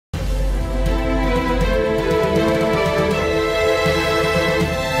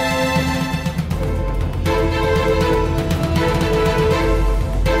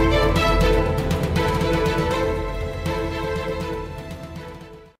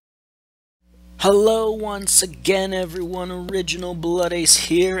Hello once again everyone, Original Blood Ace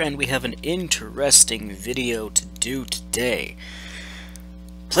here, and we have an interesting video to do today.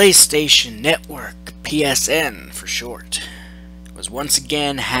 PlayStation Network, PSN for short, was once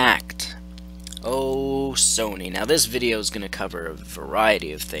again hacked. Oh, Sony. Now this video is going to cover a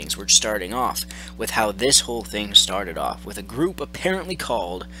variety of things. We're starting off with how this whole thing started off, with a group apparently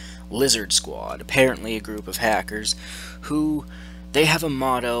called Lizard Squad, apparently a group of hackers who, they have a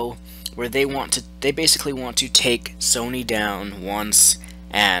motto where they basically want to take Sony down once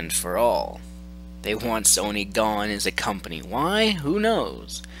and for all. They want Sony gone as a company. Why? Who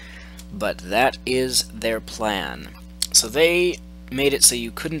knows? But that is their plan. So they made it so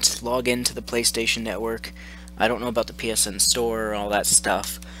you couldn't log into the PlayStation Network. I don't know about the PSN Store or all that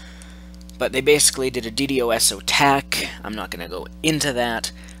stuff. But they basically did a DDoS attack. I'm not going to go into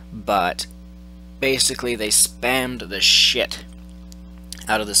that. But basically they spammed the shit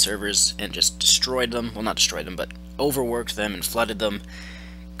out of the servers and just destroyed them. Well, not destroyed them, but overworked them and flooded them,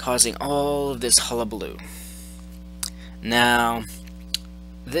 causing all of this hullabaloo. Now,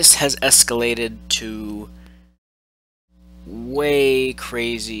 this has escalated to way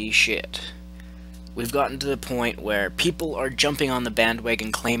crazy shit. We've gotten to the point where people are jumping on the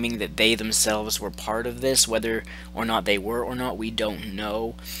bandwagon claiming that they themselves were part of this. Whether or not they were or not, we don't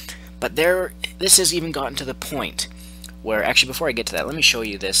know. But this has even gotten to the point where, actually, before I get to that, let me show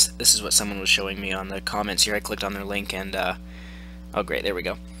you this. This is what someone was showing me on the comments here. I clicked on their link and, oh great, there we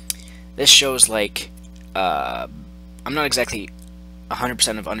go. This shows, like, I'm not exactly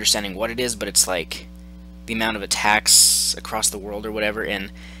 100% of understanding what it is, but it's like the amount of attacks across the world or whatever,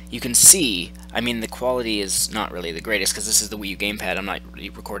 and you can see, I mean, the quality is not really the greatest because this is the Wii U gamepad. I'm not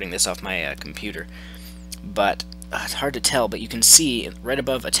recording this off my computer, but it's hard to tell, but you can see right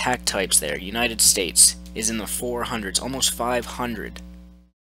above attack types there, United States is in the 400s, almost 500.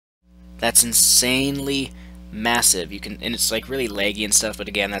 That's insanely massive. And it's like really laggy and stuff, but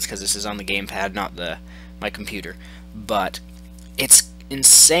again, that's because this is on the gamepad, not my computer. But it's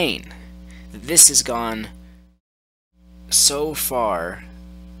insane. This has gone so far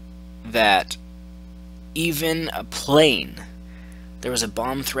that even a plane, there was a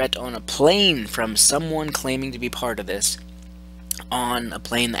bomb threat on a plane from someone claiming to be part of this, on a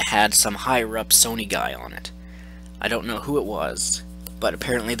plane that had some higher-up Sony guy on it. I don't know who it was, but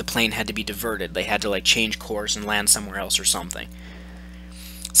apparently the plane had to be diverted. They had to, like, change course and land somewhere else or something.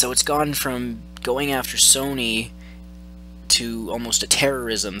 So it's gone from going after Sony to almost a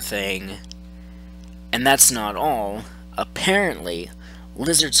terrorism thing, and that's not all. Apparently,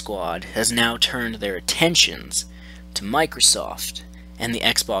 Lizard Squad has now turned their attentions to Microsoft and the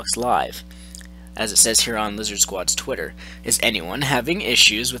Xbox Live. As it says here on Lizard Squad's Twitter, is anyone having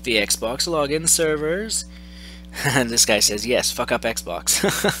issues with the Xbox login servers? And this guy says, yes, fuck up Xbox.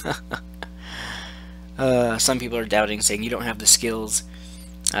 Some people are doubting, saying you don't have the skills.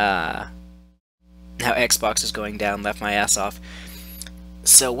 How Xbox is going down, left my ass off.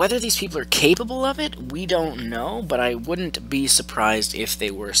 So whether these people are capable of it, we don't know, but I wouldn't be surprised if they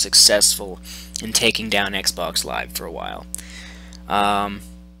were successful in taking down Xbox Live for a while.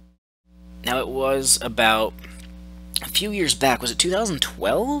 Now, it was about a few years back, was it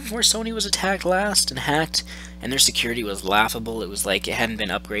 2012, where Sony was attacked last and hacked, and their security was laughable. It was like it hadn't been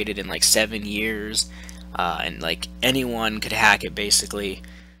upgraded in like 7 years, and like anyone could hack it, basically.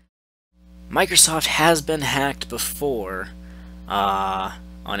 Microsoft has been hacked before on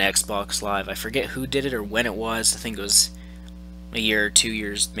Xbox Live. I forget who did it or when it was. I think it was a year or 2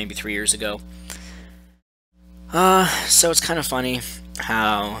 years, maybe 3 years ago. So it's kind of funny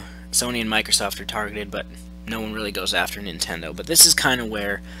how Sony and Microsoft are targeted, but no one really goes after Nintendo. But this is kind of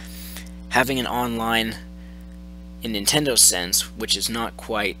where having an online, in Nintendo's sense, which is not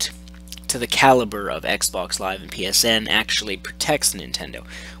quite to the caliber of Xbox Live and PSN, actually protects Nintendo.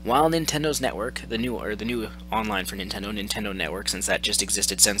 While Nintendo's network, the new online for Nintendo Network, since that just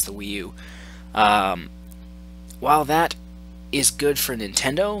existed since the Wii U, while that is good for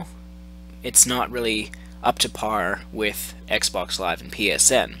Nintendo, it's not really up to par with Xbox Live and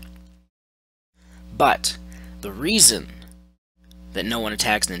PSN. But the reason that no one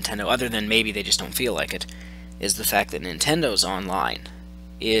attacks Nintendo, other than maybe they just don't feel like it, is the fact that Nintendo's online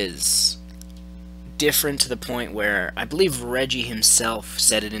is different to the point where, I believe Reggie himself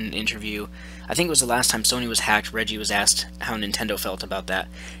said it in an interview. I think it was the last time Sony was hacked. Reggie was asked how Nintendo felt about that,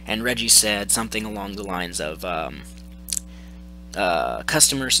 and Reggie said something along the lines of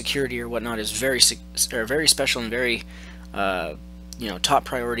customer security or whatnot is very special and very top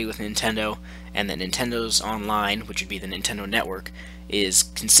priority with Nintendo, and that Nintendo's online, which would be the Nintendo Network, is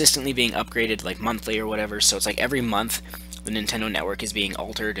consistently being upgraded like monthly or whatever. So it's like every month the Nintendo network is being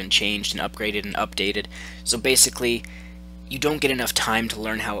altered and changed and upgraded and updated. So basically, you don't get enough time to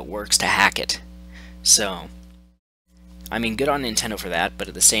learn how it works to hack it. So, I mean, good on Nintendo for that, but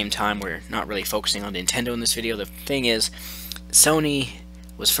at the same time, we're not really focusing on Nintendo in this video. The thing is, Sony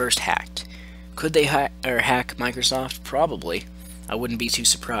was first hacked. Could they hack Microsoft? Probably. I wouldn't be too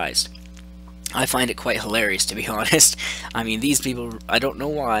surprised. I find it quite hilarious, to be honest. I mean, these people, I don't know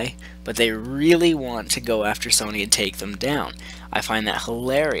why, but they really want to go after Sony and take them down. I find that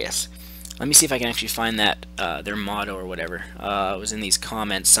hilarious. Let me see if I can actually find that, their motto or whatever. It was in these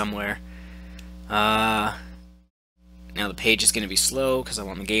comments somewhere. Now the page is going to be slow because I'm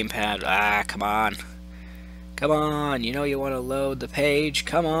on the gamepad. Ah, come on. Come on, you know you want to load the page.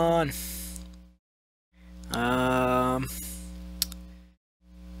 Come on.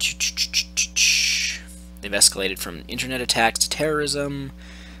 They've escalated from internet attacks to terrorism.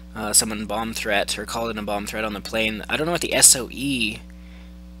 Someone bomb threat, or called in a bomb threat on the plane. I don't know what the SOE,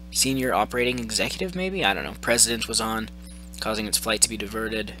 Senior Operating Executive, maybe? I don't know. President was on, causing its flight to be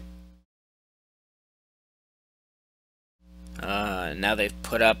diverted. Now they've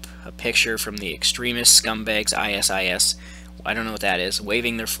put up a picture from the extremist scumbags, ISIS, I don't know what that is,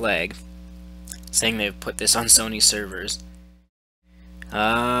 waving their flag, saying they've put this on Sony servers.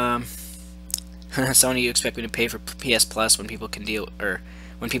 Sony, you expect me to pay for PS Plus when people can deal, or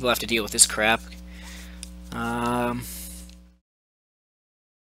when people have to deal with this crap?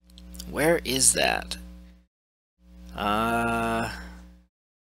 Where is that?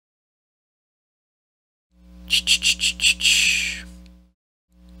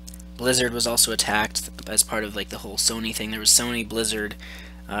 Blizzard was also attacked as part of like the whole Sony thing. There was Sony, Blizzard,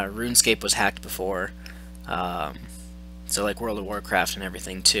 RuneScape was hacked before, so like World of Warcraft and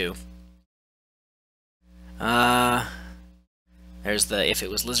everything too. There's the If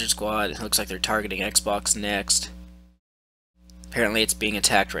It Was Lizard Squad. It looks like they're targeting Xbox next. Apparently it's being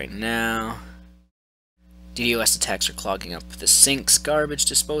attacked right now. DDoS attacks are clogging up the sink's garbage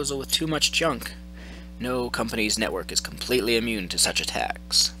disposal with too much junk. No company's network is completely immune to such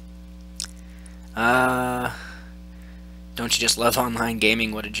attacks. Don't you just love online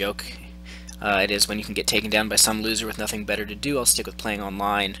gaming? What a joke it is when you can get taken down by some loser with nothing better to do. I'll stick with playing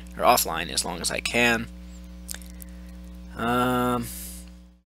online, or offline, as long as I can.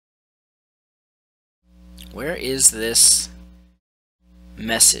 Where is this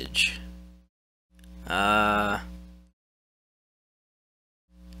message?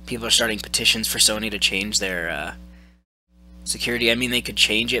 People are starting petitions for Sony to change their security. I mean, they could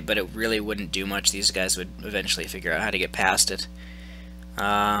change it, but it really wouldn't do much. These guys would eventually figure out how to get past it.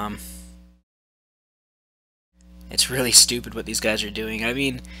 It's really stupid what these guys are doing. I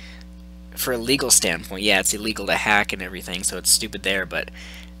mean, for a legal standpoint, yeah, it's illegal to hack and everything, so it's stupid there, but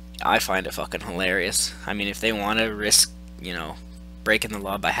I find it fucking hilarious. I mean, if they want to risk, you know, breaking the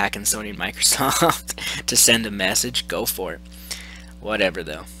law by hacking Sony and Microsoft to send a message, go for it. Whatever,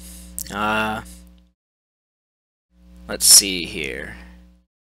 though. Let's see here.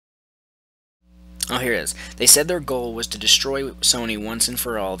 Oh, here it is. They said their goal was to destroy Sony once and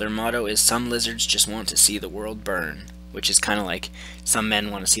for all. Their motto is, "Some lizards just want to see the world burn," which is kind of like some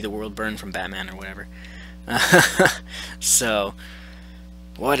men want to see the world burn from Batman or whatever. So,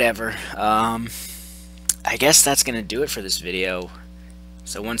 whatever. I guess that's going to do it for this video.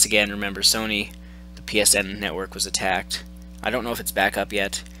 So once again, remember, Sony, the PSN network was attacked. I don't know if it's back up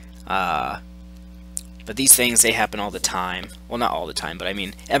yet. But these things, they happen all the time. Well, not all the time, but I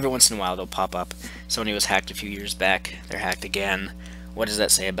mean, every once in a while they'll pop up. Sony was hacked a few years back. They're hacked again. What does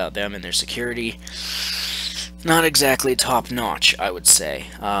that say about them and their security? Not exactly top-notch, I would say.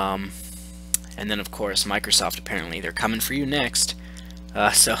 And then, of course, Microsoft, apparently, they're coming for you next.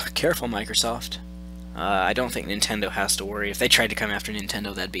 So, careful, Microsoft. I don't think Nintendo has to worry. If they tried to come after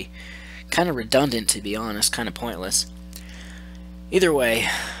Nintendo, that'd be kind of redundant, to be honest, kind of pointless. Either way,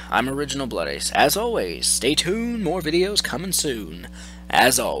 I'm Original Blood Ace. As always, stay tuned, more videos coming soon.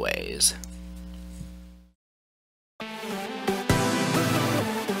 As always.